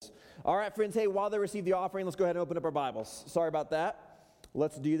All right, friends, hey, while they receive the offering, let's go ahead and open up our Bibles. Sorry about that.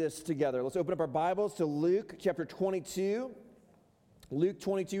 Let's do this together. Let's open up our Bibles to Luke chapter 22. Luke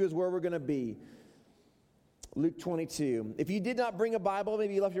 22 is where we're going to be. Luke 22. If you did not bring a Bible,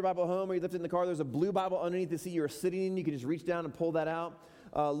 maybe you left your Bible at home or you left it in the car, there's a blue Bible underneath the seat you're sitting in. You can just reach down and pull that out.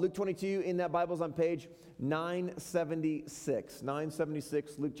 Luke 22, in that Bible's on page 976.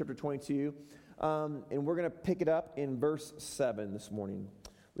 976, Luke chapter 22. And we're going to pick it up in verse 7 this morning.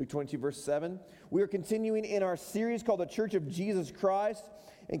 Luke 22, verse 7. We are continuing in our series called The Church of Jesus Christ.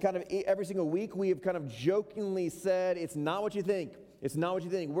 And kind of every single week, we have kind of jokingly said, it's not what you think. It's not what you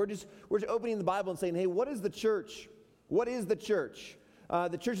think. We're just opening the Bible and saying, hey, what is the church? What is the church?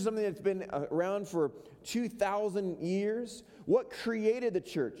 The church is something that's been around for 2,000 years. What created the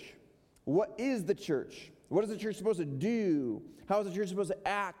church? What is the church? What is the church supposed to do? How is the church supposed to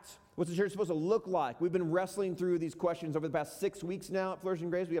act? What's the church supposed to look like? We've been wrestling through these questions over the past 6 weeks now at Flourishing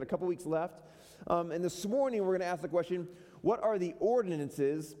Grace. We got a couple weeks left. And this morning we're going to ask the question, what are the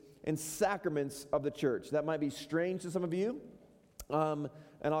ordinances and sacraments of the church? That might be strange to some of you. And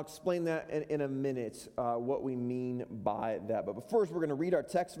I'll explain that in a minute, what we mean by that. But first, we're going to read our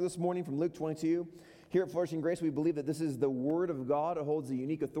text for this morning from Luke 22. Here at Flourishing Grace, we believe that this is the Word of God. It holds a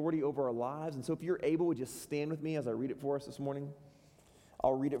unique authority over our lives. And so if you're able, would you stand with me as I read it for us this morning?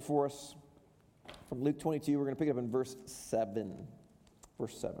 I'll read it for us from Luke 22. We're going to pick it up in verse 7.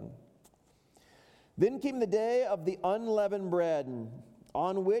 Verse 7. Then came the day of the unleavened bread,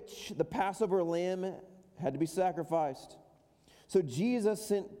 on which the Passover lamb had to be sacrificed. So Jesus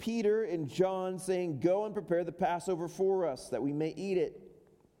sent Peter and John, saying, "Go and prepare the Passover for us, that we may eat it."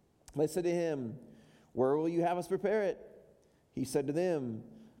 They said to him, "Where will you have us prepare it?" He said to them,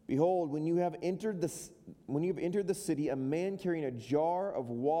 "Behold, when you have entered the city, a man carrying a jar of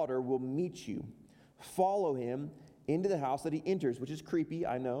water will meet you. Follow him into the house that he enters," which is creepy,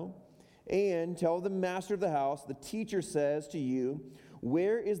 I know, "and tell the master of the house, the teacher says to you,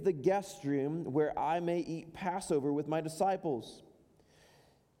 'Where is the guest room where I may eat Passover with my disciples?'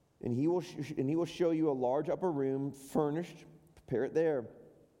 And he will show you a large upper room furnished. Prepare it there."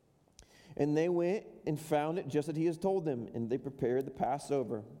 And they went and found it just as he has told them, and they prepared the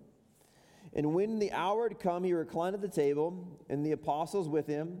Passover. And when the hour had come, he reclined at the table, and the apostles with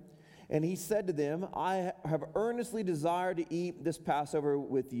him. And he said to them, "I have earnestly desired to eat this Passover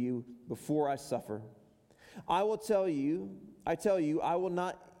with you before I suffer. I tell you, I will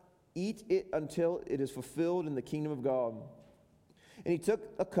not eat it until it is fulfilled in the kingdom of God." And he took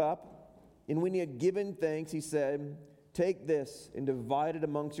a cup, and when he had given thanks, he said, "Take this and divide it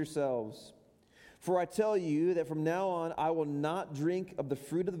amongst yourselves. For I tell you that from now on I will not drink of the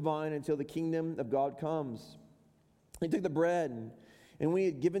fruit of the vine until the kingdom of God comes." He took the bread, and when he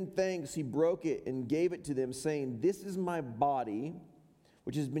had given thanks, he broke it and gave it to them, saying, "This is my body,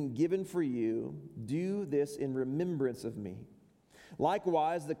 which has been given for you. Do this in remembrance of me."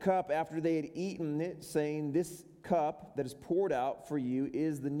 Likewise, the cup after they had eaten it, saying, "This cup that is poured out for you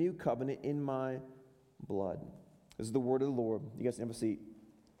is the new covenant in my blood." This is the word of the Lord. You guys can have a seat.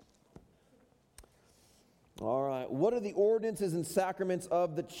 All right. What are the ordinances and sacraments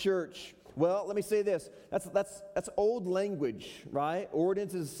of the church? Well, let me say this. That's old language, right?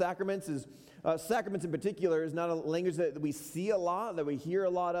 Ordinances, sacraments sacraments in particular is not a language that we see a lot, that we hear a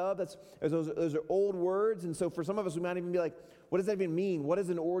lot of. Those are old words, and so for some of us, we might even be like, what does that even mean? What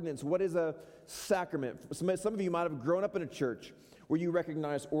is an ordinance? What is a sacrament? Some of you might have grown up in a church where you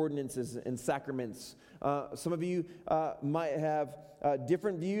recognize ordinances and sacraments. Some of you might have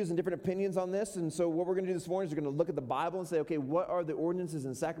different views and different opinions on this, and so what we're going to do this morning is we're going to look at the Bible and say, okay, what are the ordinances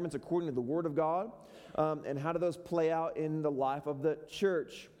and sacraments according to the Word of God, and how do those play out in the life of the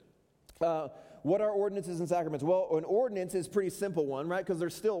church? What are ordinances and sacraments? Well, an ordinance is a pretty simple one, right? Because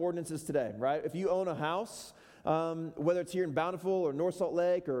there's still ordinances today, right? If you own a house, whether it's here in Bountiful or North Salt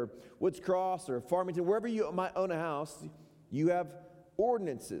Lake or Woods Cross or Farmington, wherever you might own a house, you have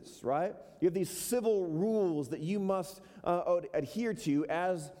ordinances, right? You have these civil rules that you must adhere to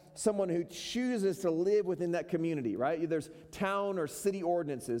as someone who chooses to live within that community, right? There's town or city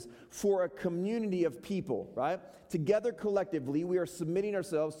ordinances for a community of people, right? Together collectively, we are submitting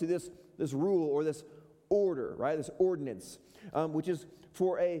ourselves to this rule or this order, right? This ordinance, which is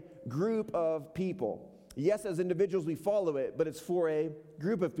for a group of people. Yes, as individuals we follow it, but it's for a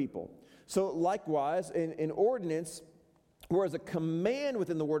group of people. So likewise, an ordinance, whereas a command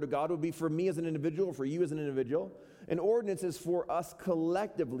within the Word of God would be for me as an individual or for you as an individual, an ordinance is for us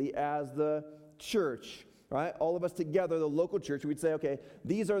collectively as the church, right? All of us together, the local church, we'd say, okay,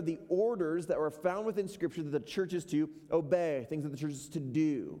 these are the orders that were found within Scripture that the church is to obey, things that the church is to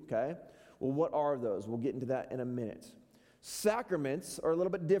do, okay? Well, what are those? We'll get into that in a minute. Sacraments are a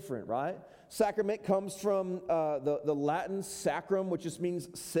little bit different, right? Sacrament comes from the Latin sacrum, which just means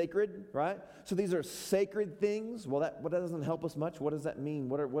sacred, right? So these are sacred things. Well, that doesn't help us much. What does that mean?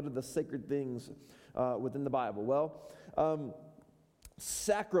 What are the sacred things within the Bible? Well,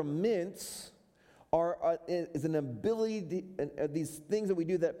 sacraments is an ability, these things that we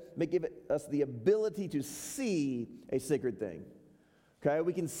do that give us the ability to see a sacred thing. Okay,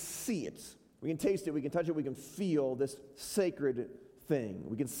 we can see it. We can taste it, we can touch it, we can feel this sacred thing.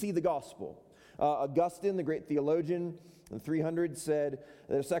 We can see the gospel. Augustine, the great theologian in the 300s, said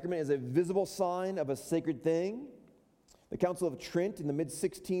that a sacrament is a visible sign of a sacred thing. The Council of Trent in the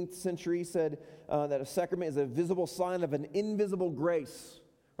mid-16th century said that a sacrament is a visible sign of an invisible grace.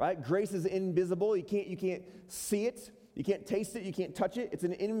 Right? Grace is invisible. You can't see it. You can't taste it. You can't touch it. It's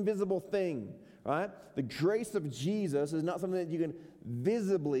an invisible thing. Right? The grace of Jesus is not something that you can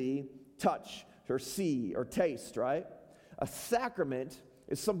visibly touch or see or taste, right? A sacrament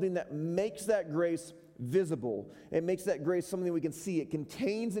is something that makes that grace visible. It makes that grace something we can see. It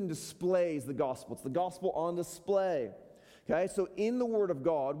contains and displays the gospel. It's the gospel on display. Okay, so in the Word of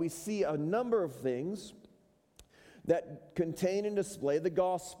God, we see a number of things that contain and display the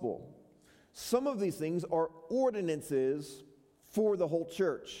gospel. Some of these things are ordinances for the whole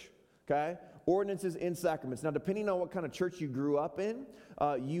church. Okay? Ordinances in sacraments. Now, depending on what kind of church you grew up in,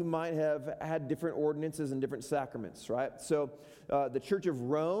 you might have had different ordinances and different sacraments, right? So, the Church of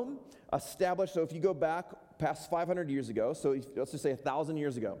Rome established, so if you go back past 500 years ago, so let's just say 1,000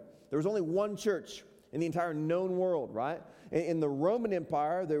 years ago, there was only one church in the entire known world, right? In the Roman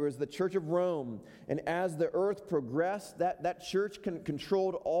Empire, there was the Church of Rome, and as the earth progressed, that church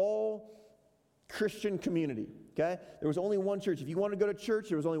controlled all Christian community. Okay? There was only one church. If you wanted to go to church,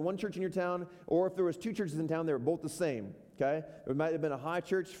 there was only one church in your town, or if there was two churches in town, they were both the same. Okay? There might have been a high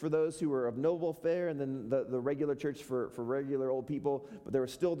church for those who were of noble fare, and then the regular church for regular old people, but there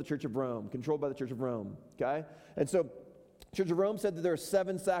was still the Church of Rome, controlled by the Church of Rome. Okay? And so, Church of Rome said that there are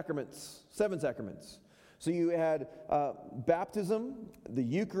seven sacraments. So you had baptism, the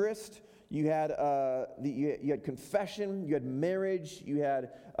Eucharist, you had confession, you had marriage, you had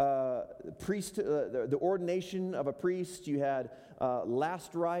the ordination of a priest, you had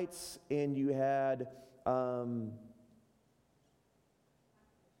last rites, and you had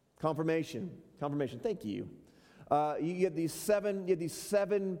confirmation. Thank you. You had these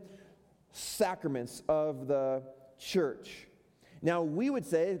seven sacraments of the church. Now, we would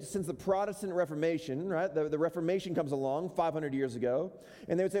say, since the Protestant Reformation, right, the Reformation comes along 500 years ago,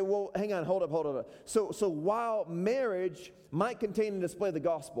 and they would say, well, hang on, hold up. So while marriage might contain and display the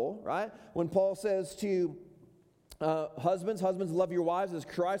gospel, right, when Paul says to husbands, love your wives as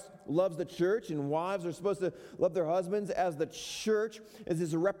Christ loves the church, and wives are supposed to love their husbands as the church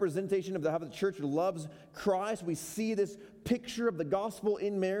is a representation of how the church loves Christ. We see this picture of the gospel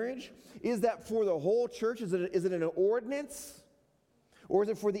in marriage. Is that for the whole church? Is it an ordinance? Or is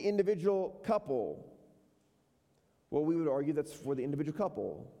it for the individual couple? Well, we would argue that's for the individual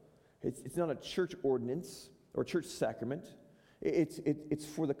couple. It's not a church ordinance or church sacrament. It's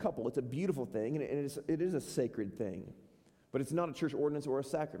for the couple. It's a beautiful thing, and it is a sacred thing. But it's not a church ordinance or a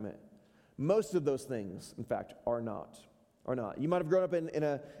sacrament. Most of those things, in fact, are not. You might have grown up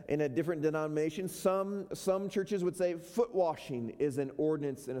in a different denomination. Some churches would say foot washing is an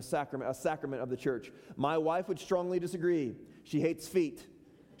ordinance and a sacrament of the church. My wife would strongly disagree. She hates feet.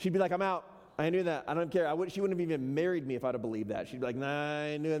 She'd be like, I'm out. I knew that. I don't care. She wouldn't have even married me if I'd have believed that. She'd be like, nah,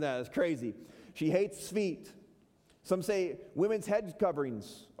 I knew that. It's crazy. She hates feet. Some say women's head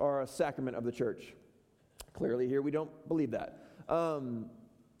coverings are a sacrament of the church. Clearly here we don't believe that.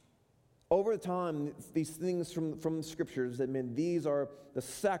 Over time, these things from the scriptures that mean these are the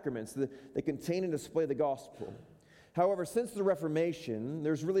sacraments that contain and display the gospel. However, since the Reformation,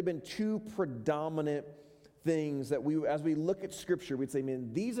 there's really been two predominant things that as we look at Scripture, we'd say, man,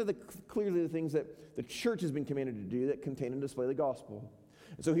 these are clearly the things that the church has been commanded to do that contain and display the gospel.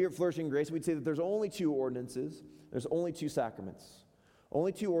 And so here at Flourishing Grace, we'd say that there's only two ordinances, there's only two sacraments.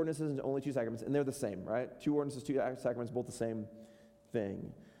 Only two ordinances and only two sacraments, and they're the same, right? Two ordinances, two sacraments, both the same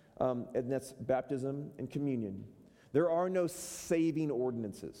thing. And that's baptism and communion. There are no saving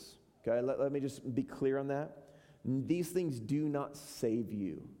ordinances, okay? Let me just be clear on that. These things do not save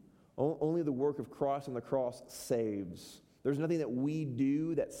you. Only the work of Christ on the cross saves. There's nothing that we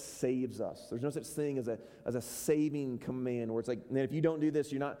do that saves us. There's no such thing as a saving command where it's like, man, if you don't do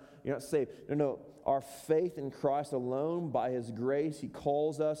this, you're not saved. No. Our faith in Christ alone, by His grace, He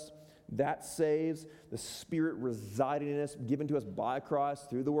calls us. That saves. The Spirit residing in us, given to us by Christ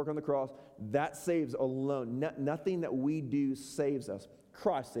through the work on the cross, that saves alone. Nothing that we do saves us.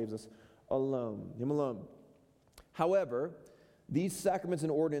 Christ saves us alone. Him alone. However, these sacraments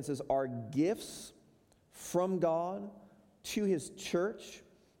and ordinances are gifts from God to his church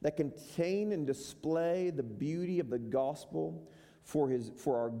that contain and display the beauty of the gospel for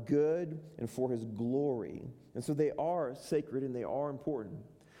our good and for his glory. And so they are sacred and they are important.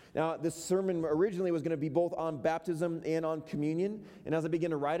 Now, this sermon originally was going to be both on baptism and on communion. And as I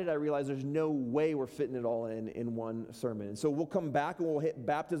began to write it, I realized there's no way we're fitting it all in one sermon. And so we'll come back and we'll hit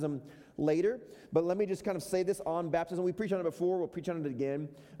baptism later. But let me just kind of say this on baptism. We preached on it before. We'll preach on it again.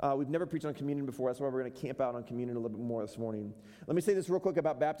 We've never preached on communion before. That's why we're going to camp out on communion a little bit more this morning. Let me say this real quick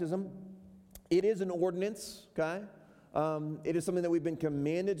about baptism. It is an ordinance, okay? It is something that we've been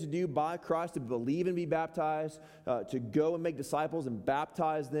commanded to do by Christ, to believe and be baptized, to go and make disciples and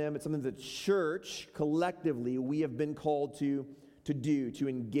baptize them. It's something that the church, collectively, we have been called to do, to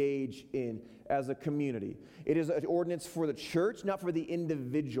engage in as a community. It is an ordinance for the church, not for the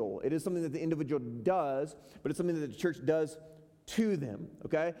individual. It is something that the individual does, but it's something that the church does to them,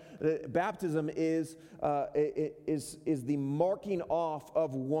 okay? Baptism is the marking off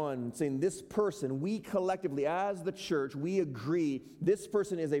of one, saying this person, we collectively, as the church, we agree this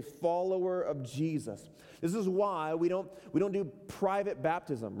person is a follower of Jesus. This is why we don't do private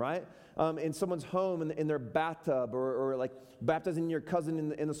baptism, right? In someone's home, in their bathtub, or like baptizing your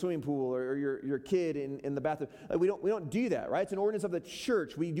cousin in the swimming pool, or your kid in the bathtub. We don't do that, right? It's an ordinance of the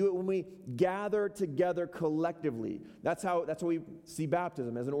church. We do it when we gather together collectively. That's how we see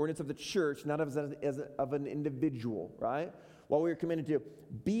baptism, as an ordinance of the church, not as of an individual, right? While we are commanded to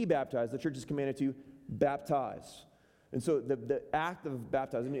be baptized, the church is commanded to baptize. And so the act of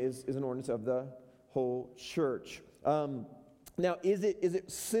baptizing is an ordinance of the whole church. Now, is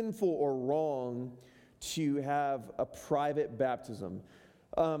it sinful or wrong to have a private baptism?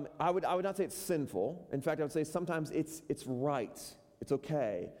 I would not say it's sinful. In fact, I would say sometimes it's right. It's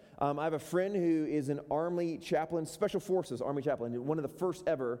okay. I have a friend who is an Army chaplain, Special Forces Army chaplain, one of the first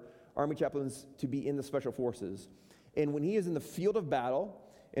ever Army chaplains to be in the Special Forces. And when he is in the field of battle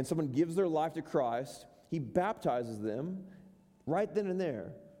and someone gives their life to Christ, he baptizes them right then and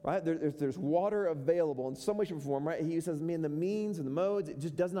there. Right? There's water available in some way, shape, or form, right? He says, man, the means and the modes, it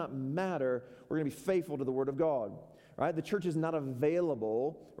just does not matter. We're going to be faithful to the Word of God, right? The church is not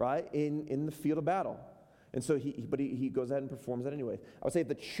available, right, in the field of battle. And so he goes ahead and performs that anyway. I would say if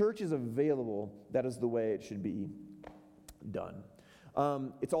the church is available, that is the way it should be done.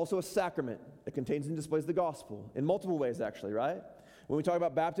 It's also a sacrament that contains and displays the gospel in multiple ways, actually, right? When we talk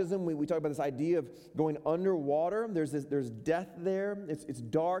about baptism, we talk about this idea of going underwater. There's death there. It's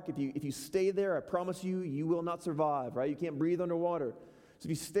dark. If you stay there, I promise you, you will not survive, right? You can't breathe underwater. So if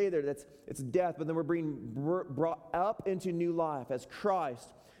you stay there, it's death. But then we're being brought up into new life as Christ,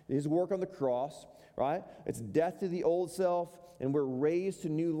 his work on the cross, right? It's death to the old self, and we're raised to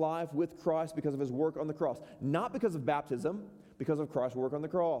new life with Christ because of his work on the cross. Not because of baptism, because of Christ's work on the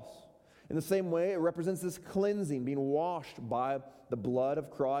cross. In the same way, it represents this cleansing, being washed by the blood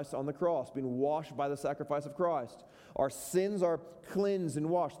of Christ on the cross, being washed by the sacrifice of Christ. Our sins are cleansed and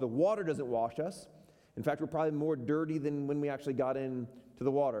washed. The water doesn't wash us. In fact, we're probably more dirty than when we actually got into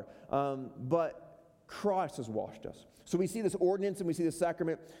the water. But Christ has washed us. So we see this ordinance and we see this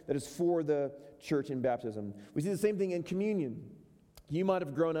sacrament that is for the church in baptism. We see the same thing in communion. You might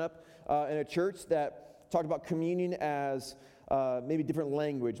have grown up in a church that talked about communion as maybe different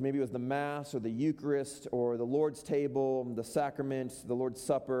language. Maybe it was the Mass or the Eucharist or the Lord's table, the sacrament, the Lord's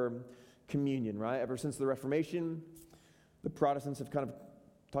Supper, communion, right? Ever since the Reformation, the Protestants have kind of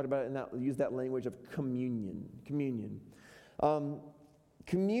talked about it and used that language of communion.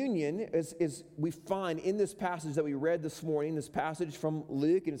 Communion is we find in this passage that we read this morning, this passage from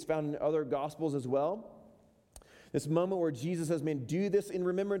Luke, and it's found in other Gospels as well. This moment where Jesus says, man, do this in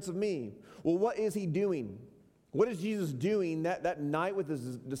remembrance of me. Well, what is he doing? What is Jesus doing that night with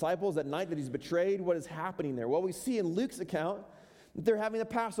his disciples, that night that he's betrayed? What is happening there? Well, we see in Luke's account that they're having a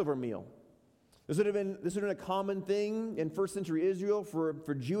Passover meal. This would have been a common thing in first century Israel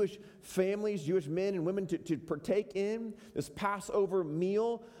for Jewish families, Jewish men and women to partake in this Passover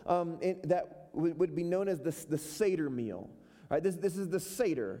meal that would be known as the Seder meal. Right? This is the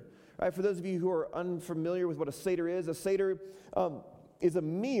Seder. Right? For those of you who are unfamiliar with what a Seder is a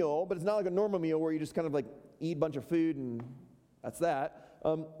meal, but it's not like a normal meal where you just kind of like eat a bunch of food and that's that.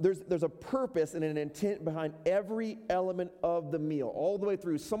 There's a purpose and an intent behind every element of the meal, all the way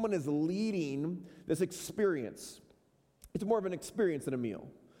through. Someone is leading this experience. It's more of an experience than a meal.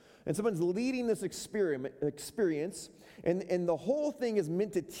 And someone's leading this experience, and the whole thing is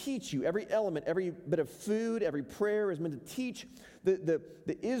meant to teach you, every element, every bit of food, every prayer is meant to teach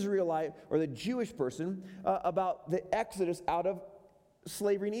the Israelite or the Jewish person about the exodus out of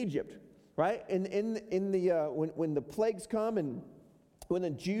slavery in Egypt. right? When the plagues come and when the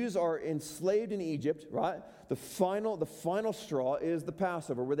Jews are enslaved in Egypt, right? The final straw is the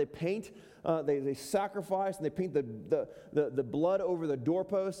Passover, where they paint, they sacrifice, and they paint the blood over the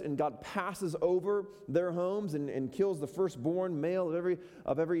doorposts, and God passes over their homes and kills the firstborn male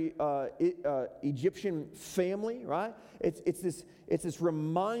of every Egyptian family, right? It's this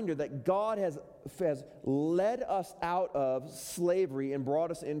reminder that God has led us out of slavery and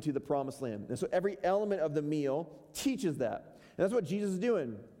brought us into the promised land. And so every element of the meal teaches that. And that's what Jesus is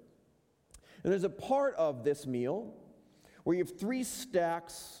doing. And there's a part of this meal where you have 3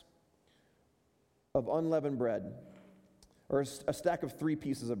 stacks of unleavened bread, or a stack of 3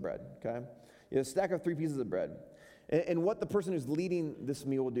 pieces of bread, okay? You have a stack of 3 pieces of bread. And what the person who's leading this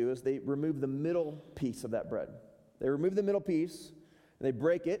meal will do is they remove the middle piece of that bread. They remove the middle piece, and they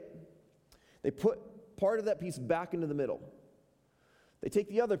break it. They put part of that piece back into the middle. They take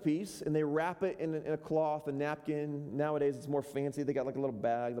the other piece and they wrap it in a cloth, a napkin. Nowadays it's more fancy. They got like a little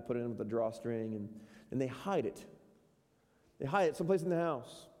bag. They put it in with a drawstring and they hide it. They hide it someplace in the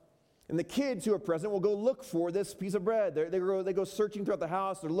house. And the kids who are present will go look for this piece of bread. They go searching throughout the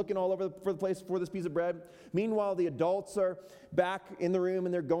house. They're looking all over for the place for this piece of bread. Meanwhile, the adults are back in the room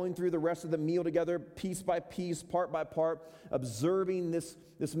and they're going through the rest of the meal together, piece by piece, part by part, observing this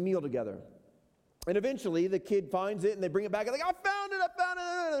meal together. And eventually, the kid finds it, and they bring it back, and like, I found it.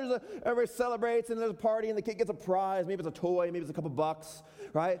 Everybody celebrates, and there's a party, and the kid gets a prize. Maybe it's a toy, maybe it's a couple bucks,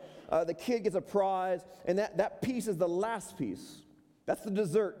 right? The kid gets a prize, and that piece is the last piece. That's the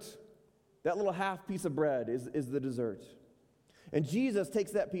dessert. That little half piece of bread is the dessert. And Jesus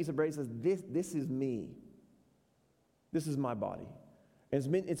takes that piece of bread and says, this is me. This is my body. And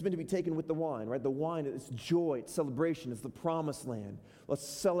it's meant to be taken with the wine, right? The wine, it's joy, it's celebration, it's the promised land. Let's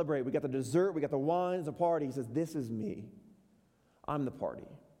celebrate. We got the dessert, we got the wine, it's a party. He says, this is me. I'm the party.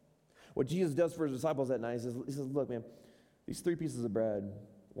 What Jesus does for his disciples that night, he says, look, man, these 3 pieces of bread,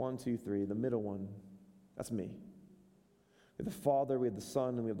 1, 2, 3, the middle one, that's me. We have the Father, we have the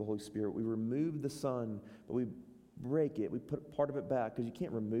Son, and we have the Holy Spirit. We remove the Son, but we break it. We put part of it back because you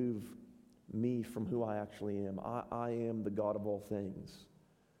can't remove me from who I actually am. I am the God of all things.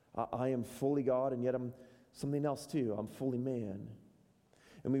 I am fully God, and yet I'm something else too. I'm fully man.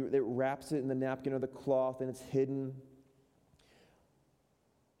 And it wraps it in the napkin or the cloth, and it's hidden.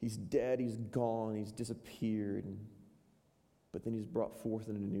 He's dead, he's gone, he's disappeared. But then he's brought forth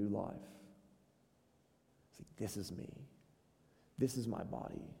into new life. It's like, this is me. This is my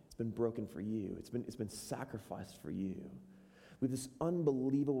body. It's been broken for you. It's been sacrificed for you. We have this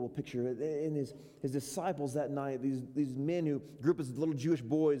unbelievable picture. And his disciples that night, these men who grew up as little Jewish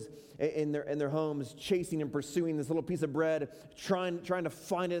boys in their homes, chasing and pursuing this little piece of bread, trying to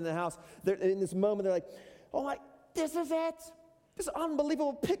find it in the house. In this moment, they're like, oh my, this is it. This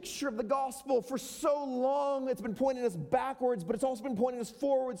unbelievable picture of the gospel. For so long, it's been pointing us backwards, but it's also been pointing us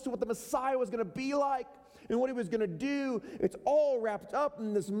forwards to what the Messiah was going to be like and what he was going to do. It's all wrapped up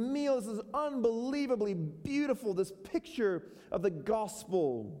in this meal. This is unbelievably beautiful, this picture of the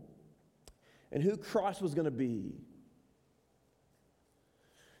gospel and who Christ was going to be.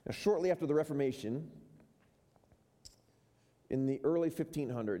 Now, shortly after the Reformation, in the early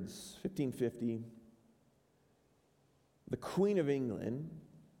 1500s, 1550, the Queen of England,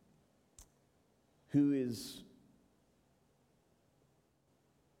 who is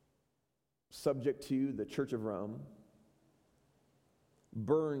subject to the Church of Rome,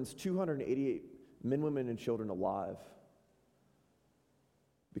 burns 288 men, women, and children alive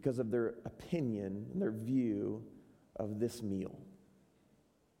because of their opinion and their view of this meal.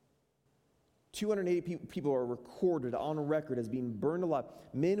 280 people are recorded on record as being burned alive.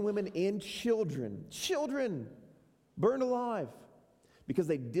 Men, women, and children. Children burned alive because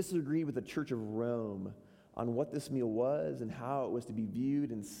they disagreed with the Church of Rome on what this meal was and how it was to be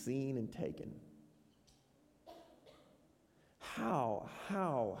viewed and seen and taken.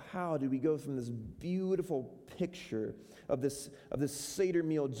 How do we go from this beautiful picture of this Seder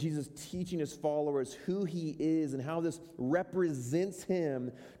meal, Jesus teaching his followers who he is and how this represents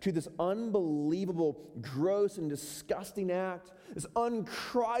him, to this unbelievable, gross, and disgusting act, this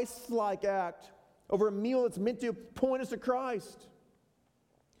un-Christ-like act over a meal that's meant to point us to Christ?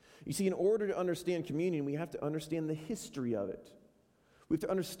 You see, in order to understand communion, we have to understand the history of it. We have to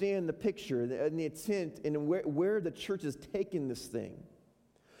understand the picture and the intent and where the church has taken this thing.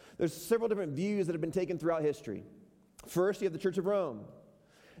 There's several different views that have been taken throughout history. First, you have the Church of Rome.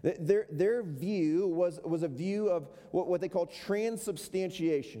 Their view was a view of what they call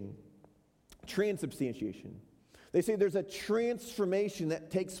transubstantiation. Transubstantiation. They say there's a transformation that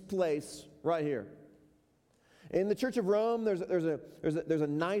takes place right here. In the Church of Rome, there's a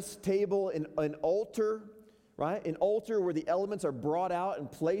nice table, an altar, right? An altar where the elements are brought out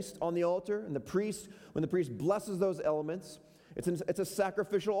and placed on the altar. And when the priest blesses those elements, it's a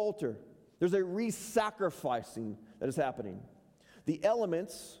sacrificial altar. There's a re-sacrificing that is happening. The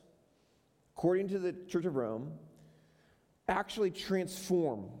elements, according to the Church of Rome, actually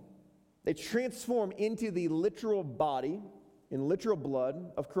transform. They transform into the literal body and literal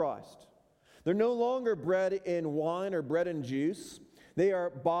blood of Christ. They're no longer bread and wine or bread and juice. They are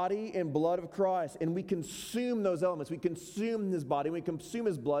body and blood of Christ, and we consume those elements. We consume his body, we consume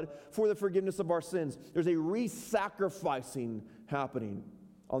his blood for the forgiveness of our sins. There's a re-sacrificing happening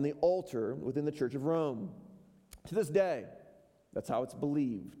on the altar within the Church of Rome. To this day, that's how it's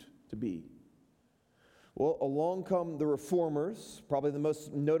believed to be. Well, along come the reformers. Probably the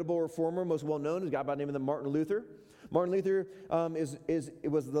most notable reformer, most well-known, is a guy by the name of Martin Luther. Martin Luther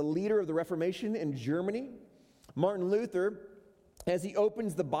was the leader of the Reformation in Germany. Martin Luther, as he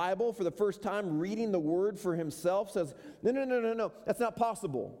opens the Bible for the first time, reading the word for himself, says, no, that's not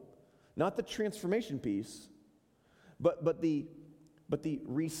possible. Not the transformation piece, but the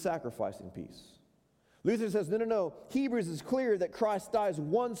re-sacrificing piece. Luther says, no, Hebrews is clear that Christ dies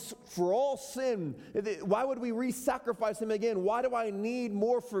once for all sin. Why would we re-sacrifice him again? Why do I need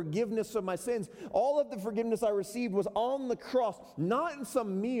more forgiveness of my sins? All of the forgiveness I received was on the cross, not in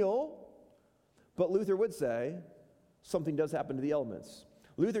some meal. But Luther would say, something does happen to the elements.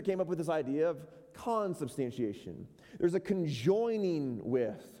 Luther came up with this idea of consubstantiation. There's a conjoining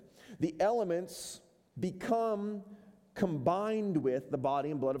with. The elements become combined with the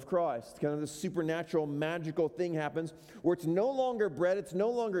body and blood of Christ. Kind of this supernatural, magical thing happens where it's no longer bread, it's no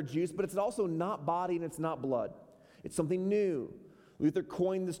longer juice, but it's also not body and it's not blood. It's something new. Luther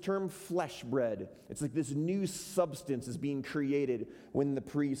coined this term flesh bread. It's like this new substance is being created when the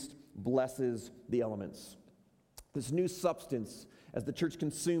priest blesses the elements. This new substance as the church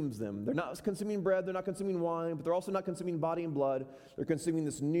consumes them. They're not consuming bread, they're not consuming wine, but they're also not consuming body and blood. They're consuming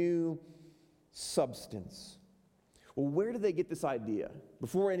this new substance. Well, where do they get this idea?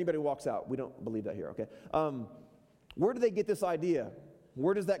 Before anybody walks out, we don't believe that here, okay? Where do they get this idea?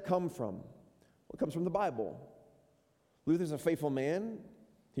 Where does that come from? Well, it comes from the Bible. Luther's a faithful man.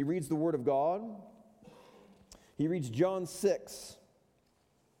 He reads the Word of God. He reads John 6.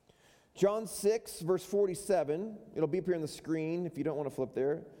 John 6, verse 47. It'll be up here on the screen if you don't want to flip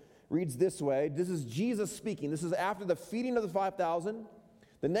there. Reads this way. This is Jesus speaking. This is after the feeding of the 5,000.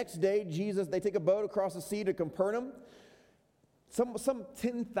 The next day, they take a boat across the sea to Capernaum. Some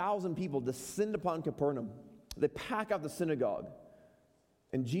 10,000 people descend upon Capernaum. They pack out the synagogue.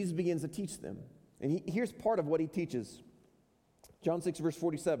 And Jesus begins to teach them. And here's part of what he teaches. John 6, verse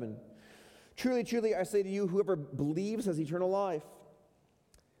 47. Truly, truly, I say to you, whoever believes has eternal life.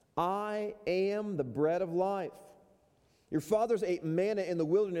 I am the bread of life. Your fathers ate manna in the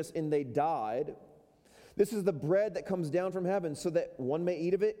wilderness, and they died. This is the bread that comes down from heaven, so that one may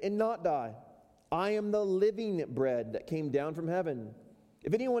eat of it and not die. I am the living bread that came down from heaven.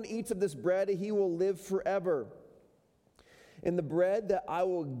 If anyone eats of this bread, he will live forever. And the bread that I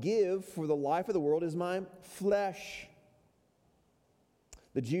will give for the life of the world is my flesh.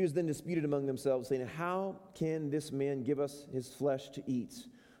 The Jews then disputed among themselves, saying, how can this man give us his flesh to eat?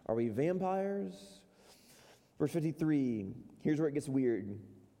 Are we vampires? Verse 53, here's where it gets weird,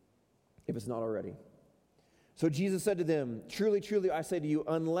 if it's not already. So Jesus said to them, truly, truly, I say to you,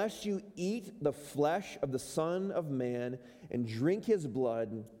 unless you eat the flesh of the Son of Man and drink his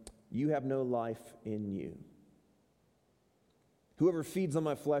blood, you have no life in you. Whoever feeds on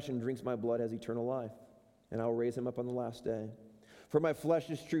my flesh and drinks my blood has eternal life, and I will raise him up on the last day. For my flesh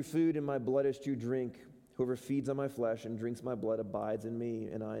is true food, and my blood is true drink. Whoever feeds on my flesh and drinks my blood abides in me,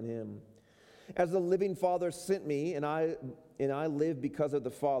 and I in him. As the living Father sent me, and I live because of the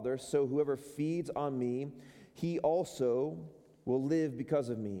Father, so whoever feeds on me, he also will live because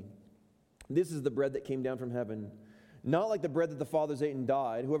of me. This is the bread that came down from heaven, not like the bread that the fathers ate and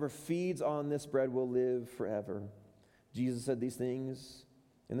died. Whoever feeds on this bread will live forever. Jesus said these things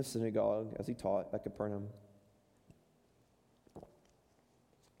in the synagogue as he taught at Capernaum.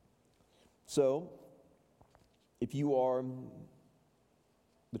 So, if you are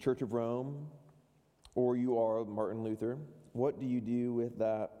the Church of Rome or you are Martin Luther, what do you do with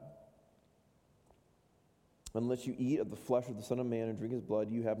that? Unless you eat of the flesh of the Son of Man and drink his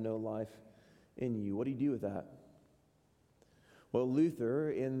blood, you have no life in you. What do you do with that? Well,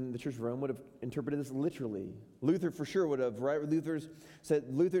 Luther in the Church of Rome would have interpreted this literally. Luther for sure would have, right?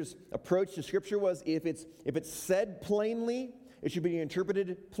 Luther's approach to Scripture was if it's said plainly, it should be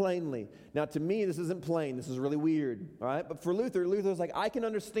interpreted plainly. Now, to me, this isn't plain. This is really weird, all right? But for Luther's like, I can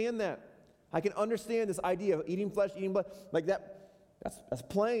understand that. I can understand this idea of eating flesh, eating blood. Like that's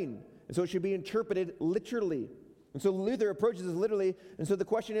plain. And so it should be interpreted literally. And so Luther approaches this literally. And so the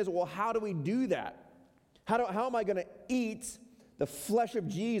question is, well, how do we do that? How am I going to eat the flesh of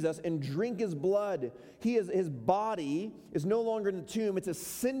Jesus and drink his blood? His body is no longer in the tomb. It's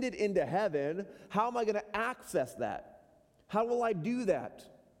ascended into heaven. How am I going to access that? How will I do that?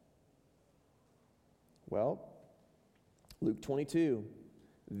 Well, Luke 22,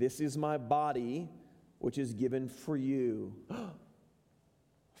 this is my body, which is given for you.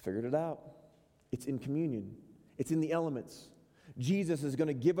 Figured it out. It's in communion. It's in the elements. Jesus is going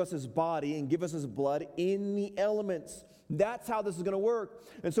to give us his body and give us his blood in the elements. That's how this is going to work.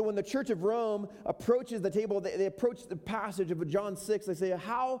 And so when the Church of Rome approaches the table, they approach the passage of John 6, they say,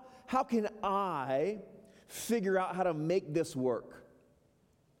 how can I figure out how to make this work?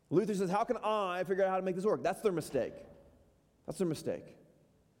 Luther says, how can I figure out how to make this work? That's their mistake. That's their mistake.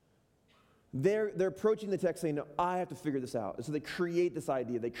 They're approaching the text saying, no, I have to figure this out. And so they create this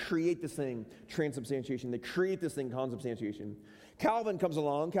idea. They create this thing, transubstantiation. They create this thing, consubstantiation. Calvin comes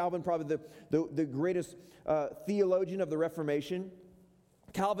along. Calvin, probably the greatest theologian of the Reformation.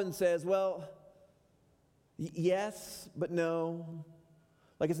 Calvin says, well, yes, but no.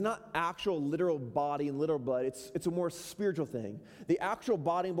 Like, it's not actual literal body and literal blood. It's a more spiritual thing. The actual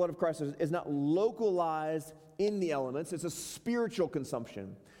body and blood of Christ is not localized in the elements. It's a spiritual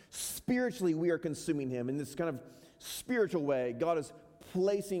consumption. Spiritually, we are consuming him in this kind of spiritual way. God is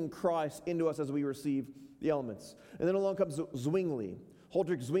placing Christ into us as we receive the elements. And then along comes Zwingli.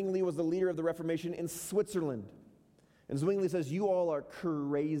 Huldrych Zwingli was the leader of the Reformation in Switzerland. And Zwingli says, you all are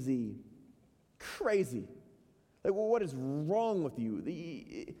crazy. Crazy. Like, well, what is wrong with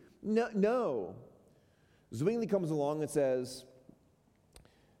you? No. Zwingli comes along and says,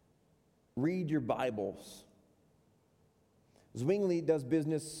 read your Bibles. Zwingli does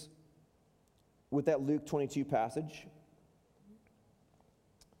business with that Luke 22 passage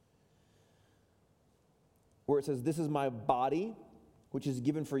where it says, this is my body, which is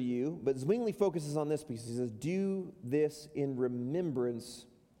given for you. But Zwingli focuses on this piece. He says, do this in remembrance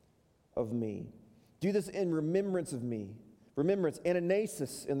of me. Do this in remembrance of me. Remembrance,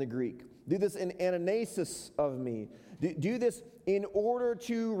 ananasis in the Greek. Do this in ananasis of me. Do this in order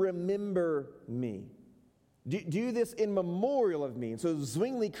to remember me. Do this in memorial of me. And so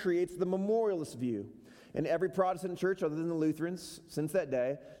Zwingli creates the memorialist view. And every Protestant church, other than the Lutherans, since that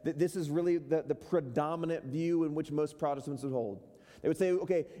day, this is really the predominant view in which most Protestants would hold. They would say,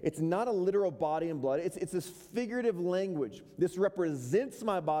 okay, it's not a literal body and blood. It's this figurative language. This represents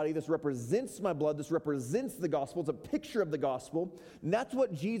my body. This represents my blood. This represents the gospel. It's a picture of the gospel. And that's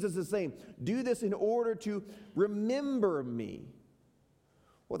what Jesus is saying. Do this in order to remember me.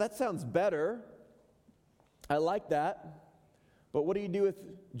 Well, that sounds better. I like that. But what do you do with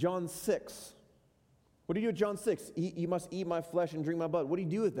John 6? What do you do with John 6? You must eat my flesh and drink my blood. What do you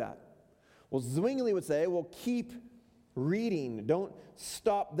do with that? Well, Zwingli would say, well, keep reading. Don't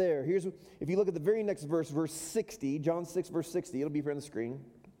stop there. If you look at the very next verse, verse 60, John 6, verse 60, it'll be here on the screen.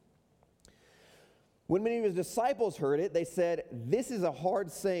 When many of his disciples heard it, they said, this is a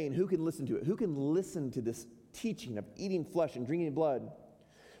hard saying. Who can listen to it? Who can listen to this teaching of eating flesh and drinking blood?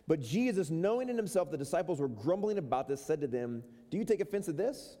 But Jesus, knowing in himself the disciples were grumbling about this, said to them, do you take offense at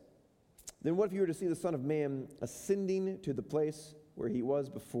this? Then what if you were to see the Son of Man ascending to the place where he was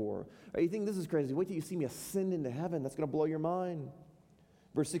before? You think this is crazy. Wait till you see me ascend into heaven. That's going to blow your mind.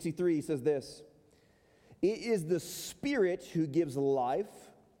 Verse 63 says this, it is the Spirit who gives life.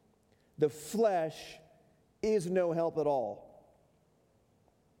 The flesh is no help at all.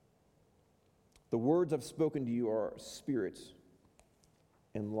 The words I've spoken to you are spirit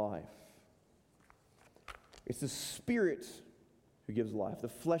and life. It's the Spirit who gives life. The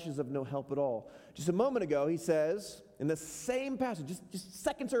flesh is of no help at all. Just a moment ago, he says, in the same passage, just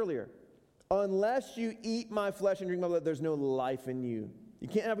seconds earlier, unless you eat my flesh and drink my blood, there's no life in you. You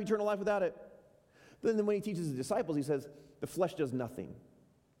can't have eternal life without it. But then when he teaches his disciples, he says, the flesh does nothing.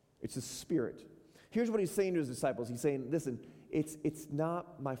 It's the Spirit. Here's what he's saying to his disciples. He's saying, listen, it's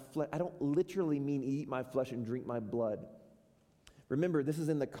not my flesh. I don't literally mean eat my flesh and drink my blood. Remember, this is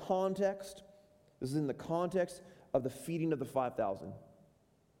in the context of the feeding of the 5,000.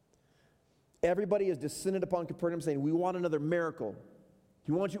 Everybody has descended upon Capernaum saying, we want another miracle.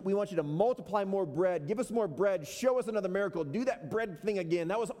 We want you to multiply more bread. Give us more bread. Show us another miracle. Do that bread thing again.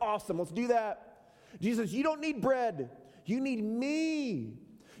 That was awesome. Let's do that. Jesus says, you don't need bread. You need me.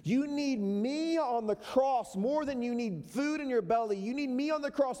 You need me on the cross more than you need food in your belly. You need me on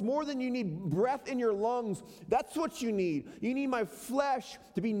the cross more than you need breath in your lungs. That's what you need. You need my flesh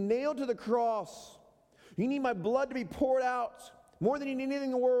to be nailed to the cross. You need my blood to be poured out more than you need anything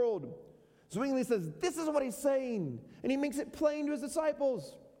in the world. Zwingli says, this is what he's saying. And he makes it plain to his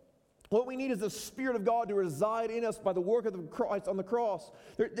disciples. What we need is the Spirit of God to reside in us by the work of Christ on the cross.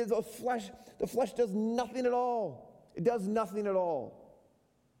 The flesh does nothing at all. It does nothing at all.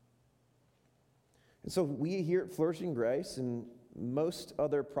 And so we here at Flourishing Grace and most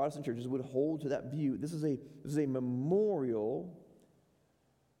other Protestant churches would hold to that view. This is a memorial,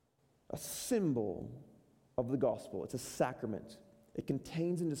 a symbol of the gospel. It's a sacrament. It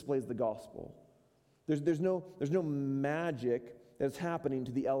contains and displays the gospel. There's no magic that's happening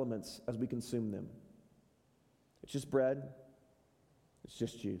to the elements as we consume them. It's just bread. It's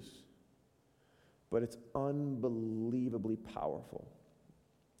just juice. But it's unbelievably powerful.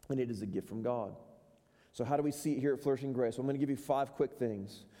 And it is a gift from God. So how do we see it here at Flourishing Grace? Well, I'm going to give you 5 quick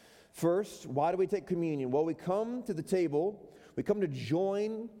things. First, why do we take communion? Well, we come to the table. We come to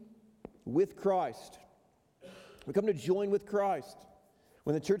join with Christ. We come to join with Christ.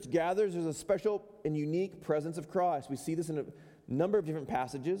 When the church gathers, there's a special and unique presence of Christ. We see this in a number of different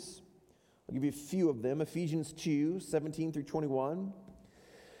passages. I'll give you a few of them. Ephesians 2, 17 through 21.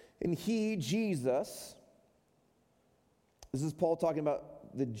 And he, Jesus, this is Paul talking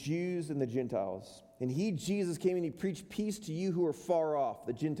about the Jews and the Gentiles. And he, Jesus, came and he preached peace to you who are far off,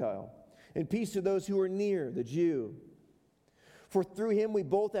 the Gentile, and peace to those who are near, the Jew. For through him we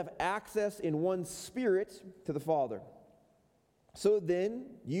both have access in one Spirit to the Father. So then,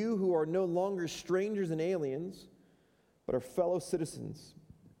 you who are no longer strangers and aliens, but are fellow citizens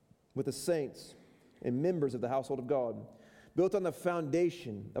with the saints and members of the household of God, built on the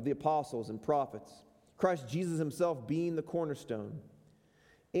foundation of the apostles and prophets, Christ Jesus himself being the cornerstone,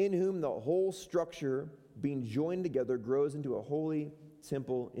 in whom the whole structure, being joined together, grows into a holy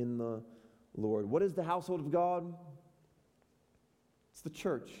temple in the Lord. What is the household of God? It's the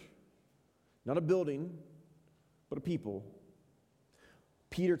church. Not a building, but a people.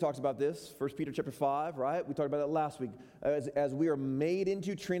 Peter talks about this, 1 Peter chapter 5, right? We talked about that last week. As we are made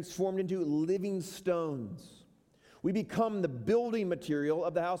into, transformed into living stones. We become the building material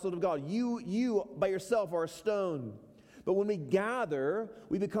of the household of God. You by yourself are a stone. But when we gather,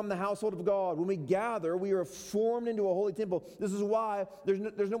 we become the household of God. When we gather, we are formed into a holy temple. This is why there's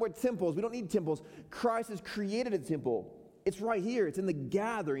no more temples. We don't need temples. Christ has created a temple. It's right here. It's in the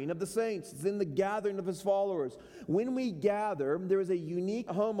gathering of the saints. It's in the gathering of his followers. When we gather, there is a unique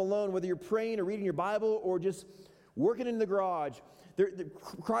home alone, whether you're praying or reading your Bible or just working in the garage.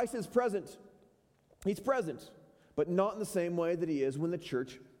 Christ is present. He's present, but not in the same way that he is when the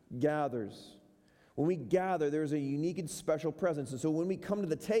church gathers. When we gather, there's a unique and special presence. And so when we come to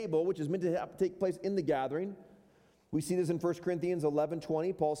the table, which is meant to take place in the gathering, we see this in 1 Corinthians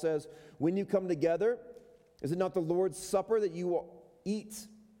 11:20. Paul says, when you come together, is it not the Lord's Supper that you eat?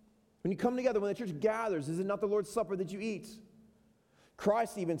 When you come together, when the church gathers, is it not the Lord's Supper that you eat?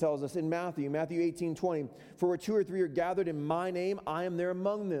 Christ even tells us in Matthew 18:20, for where 2 or 3 are gathered in my name, I am there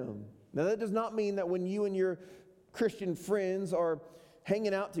among them. Now that does not mean that when you and your Christian friends are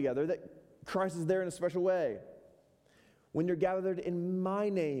hanging out together, that Christ is there in a special way. When you're gathered in my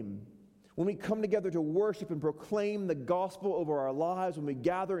name, when we come together to worship and proclaim the gospel over our lives, when we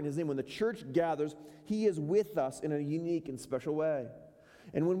gather in his name, when the church gathers, he is with us in a unique and special way.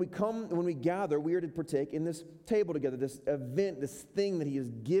 And when we gather, we are to partake in this table together, this event, this thing that he has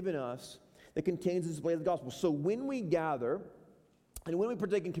given us that contains the display of the gospel. So when we gather and when we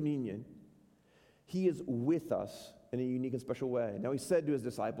partake in communion, he is with us in a unique and special way. Now he said to his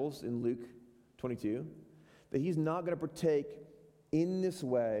disciples in Luke 22 that he's not going to partake in this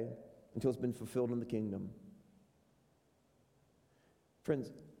way until it's been fulfilled in the kingdom. Friends,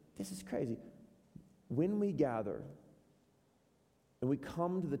 this is crazy. When we gather and we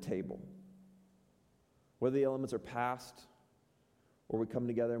come to the table, whether the elements are passed or we come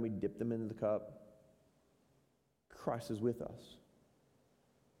together and we dip them into the cup, Christ is with us.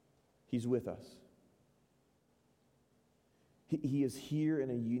 He's with us. He is here in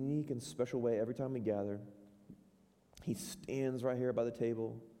a unique and special way every time we gather. He stands right here by the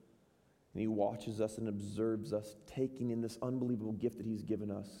table. And he watches us and observes us, taking in this unbelievable gift that he's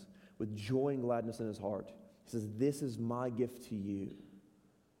given us with joy and gladness in his heart. He says, this is my gift to you.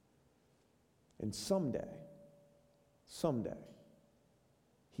 And someday,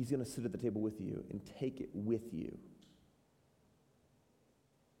 he's going to sit at the table with you and take it with you.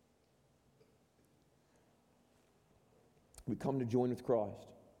 We come to join with Christ.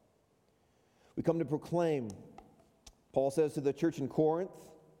 We come to proclaim. Paul says to the church in Corinth,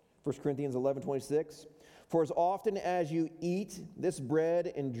 1 Corinthians 11:26, for as often as you eat this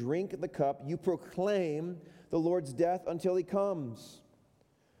bread and drink the cup, you proclaim the Lord's death until he comes.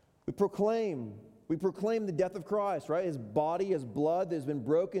 We proclaim We proclaim the death of Christ, right? His body, his blood that has been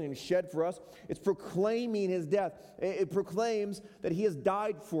broken and shed for us. It's proclaiming his death. It proclaims that he has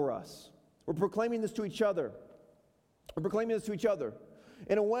died for us. We're proclaiming this to each other. We're proclaiming this to each other.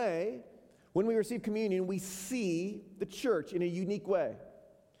 In a way, when we receive communion, we see the church in a unique way.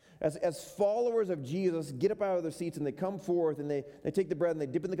 As followers of Jesus get up out of their seats and they come forth and they take the bread and they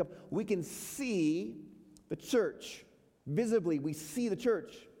dip in the cup, we can see the church. Visibly, we see the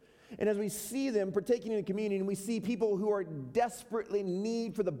church. And as we see them partaking in communion, we see people who are desperately in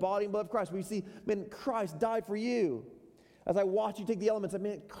need for the body and blood of Christ. We see, man, Christ died for you. As I watch you take the elements, I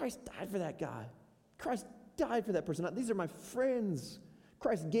mean, Christ died for that guy. Christ died for that person. These are my friends.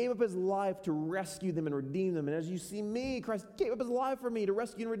 Christ gave up his life to rescue them and redeem them. And as you see me, Christ gave up his life for me to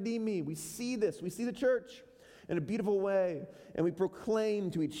rescue and redeem me. We see this. We see the church in a beautiful way. And we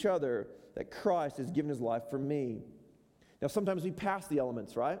proclaim to each other that Christ has given his life for me. Now, sometimes we pass the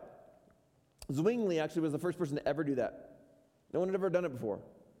elements, right? Zwingli actually was the first person to ever do that. No one had ever done it before.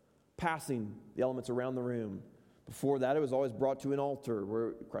 Passing the elements around the room. Before that, it was always brought to an altar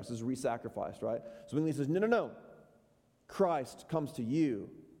where Christ is re-sacrificed, right? Zwingli says, no. Christ comes to you.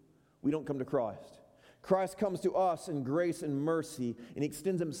 We don't come to Christ. Christ comes to us in grace and mercy, and he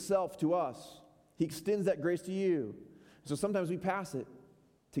extends himself to us. He extends that grace to you. So sometimes we pass it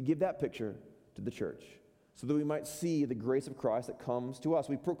to give that picture to the church, so that we might see the grace of Christ that comes to us.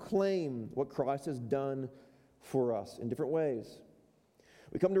 We proclaim what Christ has done for us in different ways.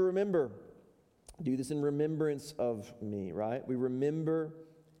 We come to remember. Do this in remembrance of me, right? We remember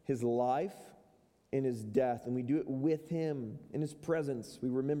his life and his death, and we do it with him in his presence. We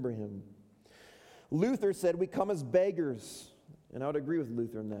remember him. Luther said we come as beggars, and I would agree with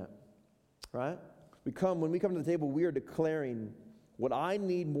Luther in that, right? When we come to the table, we are declaring what I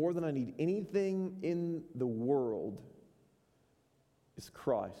need more than I need anything in the world is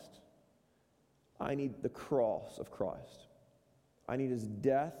Christ. I need the cross of Christ. I need his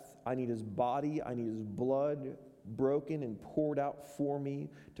death. I need his body. I need his blood broken and poured out for me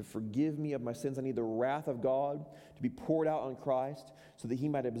to forgive me of my sins. I need the wrath of God to be poured out on Christ so that he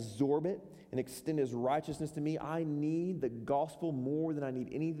might absorb it and extend his righteousness to me. I need the gospel more than I need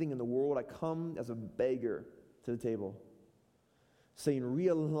anything in the world. I come as a beggar to the table, saying,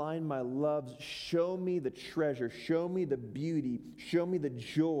 realign my loves, show me the treasure, show me the beauty, show me the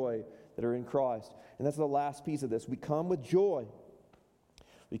joy that are in Christ. And that's the last piece of this. We come with joy.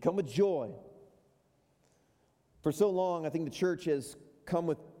 We come with joy. For so long, I think the church has come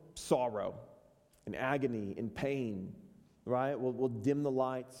with sorrow and agony and pain, right? We'll dim the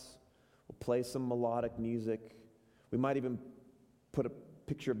lights. We'll play some melodic music. We might even put a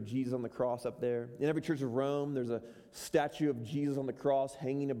picture of Jesus on the cross up there. In every church of Rome, there's a statue of Jesus on the cross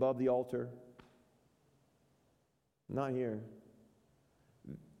hanging above the altar. Not here.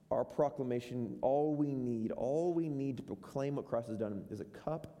 Our proclamation, all we need to proclaim what Christ has done is a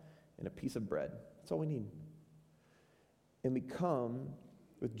cup and a piece of bread. That's all we need. And we come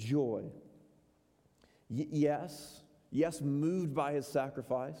with joy. Yes, moved by his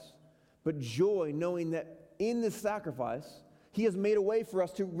sacrifice, but joy knowing that in this sacrifice, he has made a way for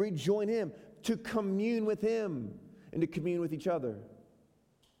us to rejoin him, to commune with him, and to commune with each other.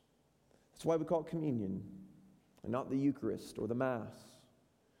 That's why we call it communion, and not the Eucharist or the Mass.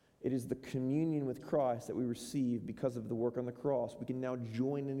 It is the communion with Christ that we receive because of the work on the cross. We can now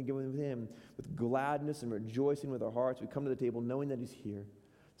join in again with him with gladness and rejoicing with our hearts. We come to the table knowing that he's here.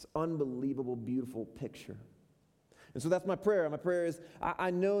 It's an unbelievable, beautiful picture. And so that's my prayer. My prayer is, I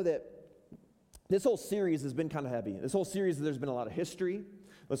know that this whole series has been kind of heavy. This whole series, there's been a lot of history.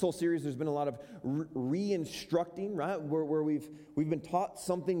 This whole series, there's been a lot of re-instructing, right? Where we've been taught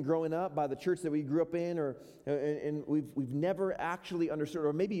something growing up by the church that we grew up in, and we've never actually understood,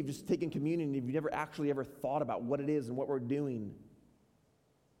 or maybe you've just taken communion and you've never actually ever thought about what it is and what we're doing.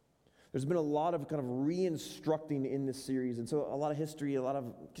 There's been a lot of kind of re-instructing in this series, and so a lot of history, a lot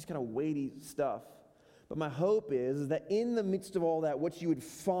of just kind of weighty stuff. But my hope is that in the midst of all that, what you would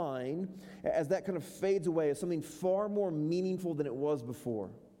find as that kind of fades away is something far more meaningful than it was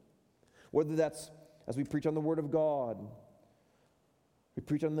before. Whether that's as we preach on the Word of God, we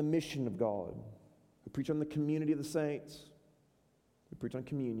preach on the mission of God, we preach on the community of the saints, we preach on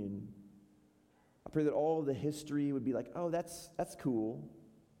communion. I pray that all of the history would be like, oh, that's cool.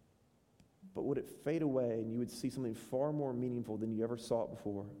 But would it fade away and you would see something far more meaningful than you ever saw it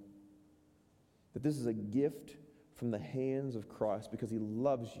before? That this is a gift from the hands of Christ because he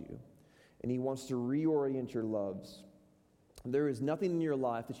loves you and he wants to reorient your loves. There is nothing in your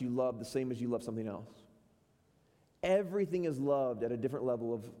life that you love the same as you love something else. Everything is loved at a different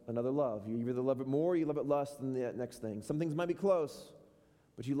level of another love. You either love it more or you love it less than the next thing. Some things might be close,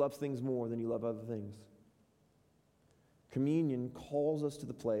 but you love things more than you love other things. Communion calls us to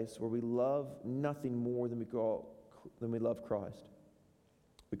the place where we love nothing more than we love Christ.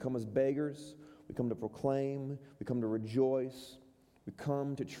 We come as beggars, we come to proclaim, we come to rejoice, we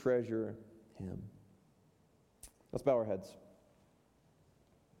come to treasure Him. Let's bow our heads.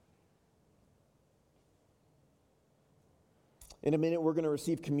 In a minute, we're going to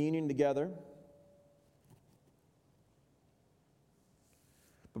receive communion together.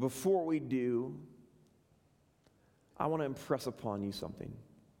 But before we do, I want to impress upon you something.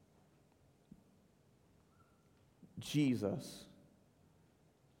 Jesus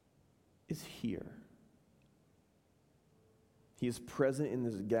is here. He is present in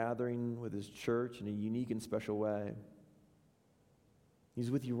this gathering with His church in a unique and special way.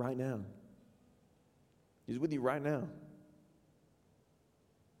 He's with you right now. He's with you right now.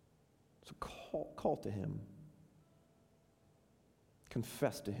 So call to Him.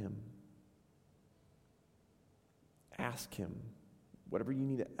 Confess to Him. Ask Him whatever you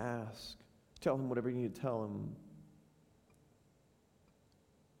need to ask. Tell Him whatever you need to tell Him.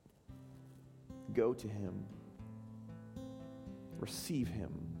 Go to Him. Receive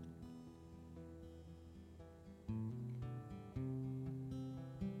Him.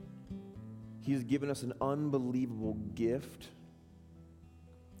 He has given us an unbelievable gift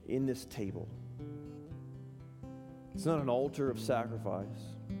in this table. It's not an altar of sacrifice.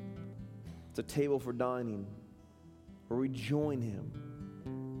 It's a table for dining where we join Him,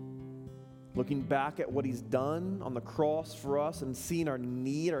 looking back at what He's done on the cross for us and seeing our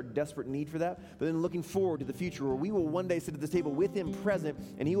need, our desperate need for that, but then looking forward to the future where we will one day sit at this table with Him present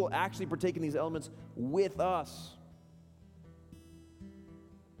and He will actually partake in these elements with us.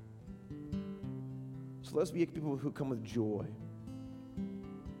 So let's be people who come with joy.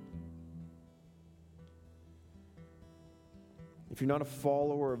 If you're not a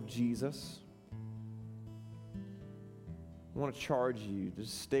follower of Jesus, I want to charge you to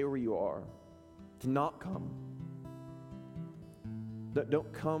stay where you are, to not come.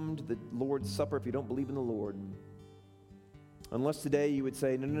 Don't come to the Lord's Supper if you don't believe in the Lord. Unless today you would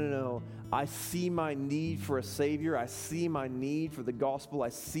say, no, I see my need for a Savior. I see my need for the gospel. I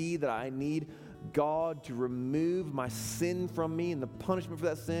see that I need God to remove my sin from me and the punishment for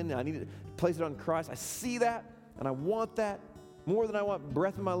that sin. I need to place it on Christ. I see that, and I want that. More than I want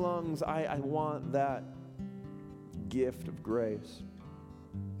breath in my lungs, I want that gift of grace.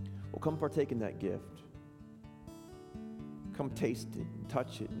 Well, come partake in that gift. Come taste it, and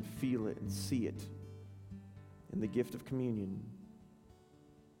touch it, and feel it, and see it in the gift of communion.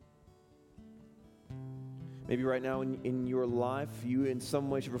 Maybe right now in your life, you in some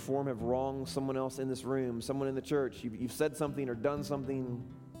way, shape, or form have wronged someone else in this room, someone in the church. You've said something or done something.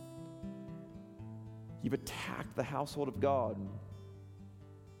 You've attacked the household of God,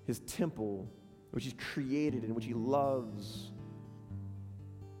 His temple, which He's created and which He loves.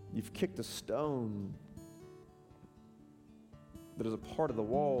 You've kicked a stone that is a part of the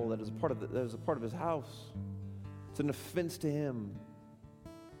wall, that is a part of His house. It's an offense to Him.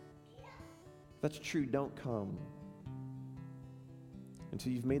 If that's true, don't come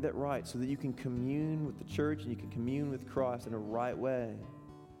until you've made that right, so that you can commune with the church and you can commune with Christ in a right way.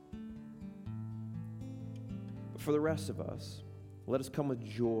 For the rest of us, let us come with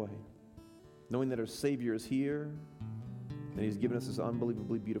joy, knowing that our Savior is here and He's given us this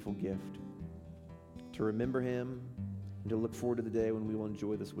unbelievably beautiful gift to remember Him and to look forward to the day when we will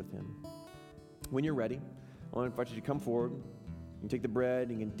enjoy this with Him. When you're ready, I want to invite you to come forward. You can take the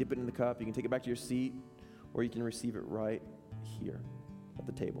bread, you can dip it in the cup, you can take it back to your seat, or you can receive it right here at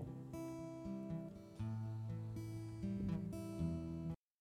the table.